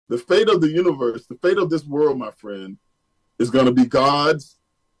The fate of the universe, the fate of this world, my friend, is going to be gods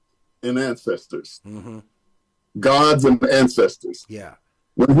and ancestors. Mm-hmm. Gods and ancestors. Yeah.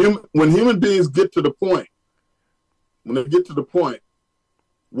 When human beings get to the point, when they get to the point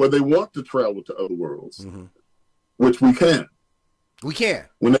where they want to travel to other worlds, mm-hmm. which we can. We can.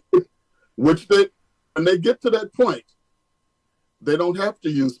 When they get to that point, they don't have to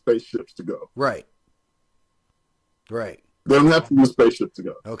use spaceships to go. Right. Right. They don't have to use spaceships to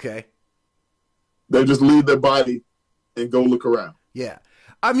go. Okay. They just leave their body and go look around. Yeah.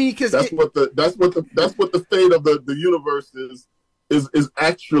 I mean, because that's what the fate of the universe is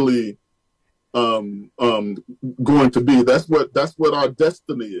actually going to be. That's what our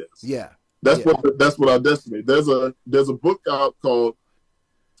destiny is. Yeah. That's what our destiny. There's a book out called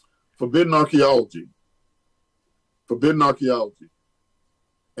Forbidden Archeology. Forbidden Archeology.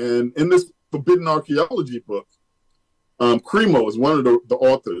 And in this Forbidden Archeology book, Cremo is one of the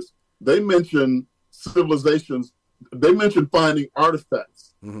authors. They mention civilizations. They mention finding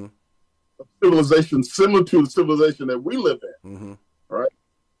artifacts mm-hmm. of civilizations similar to the civilization that we live in. Mm-hmm. Right?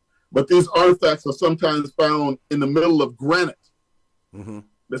 But these artifacts are sometimes found in the middle of granite. Mm-hmm.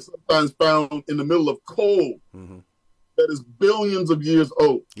 They're sometimes found in the middle of coal mm-hmm. that is billions of years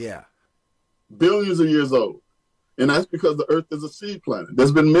old. Yeah. Billions of years old. And that's because the Earth is a seed planet.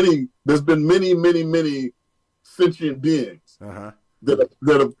 There's been many sentient beings uh-huh. that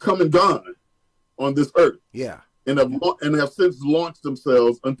have come and gone on this Earth. Yeah. And have since launched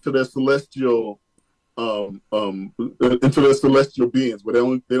themselves into their celestial beings, where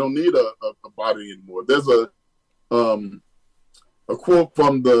they don't need a body anymore. There's a quote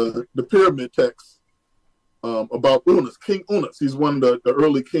from the pyramid text about Unas, King Unas. He's one of the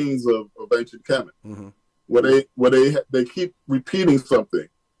early kings of ancient Kemet, mm-hmm. where they keep repeating something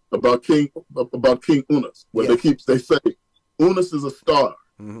about King Unas. Where they say Unas is a star.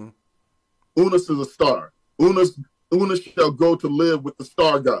 Mm-hmm. Unas is a star. Unas shall go to live with the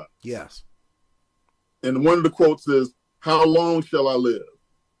star god. Yes. And one of the quotes is, "How long shall I live?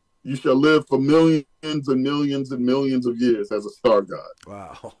 You shall live for millions and millions and millions of years as a star god."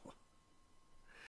 Wow.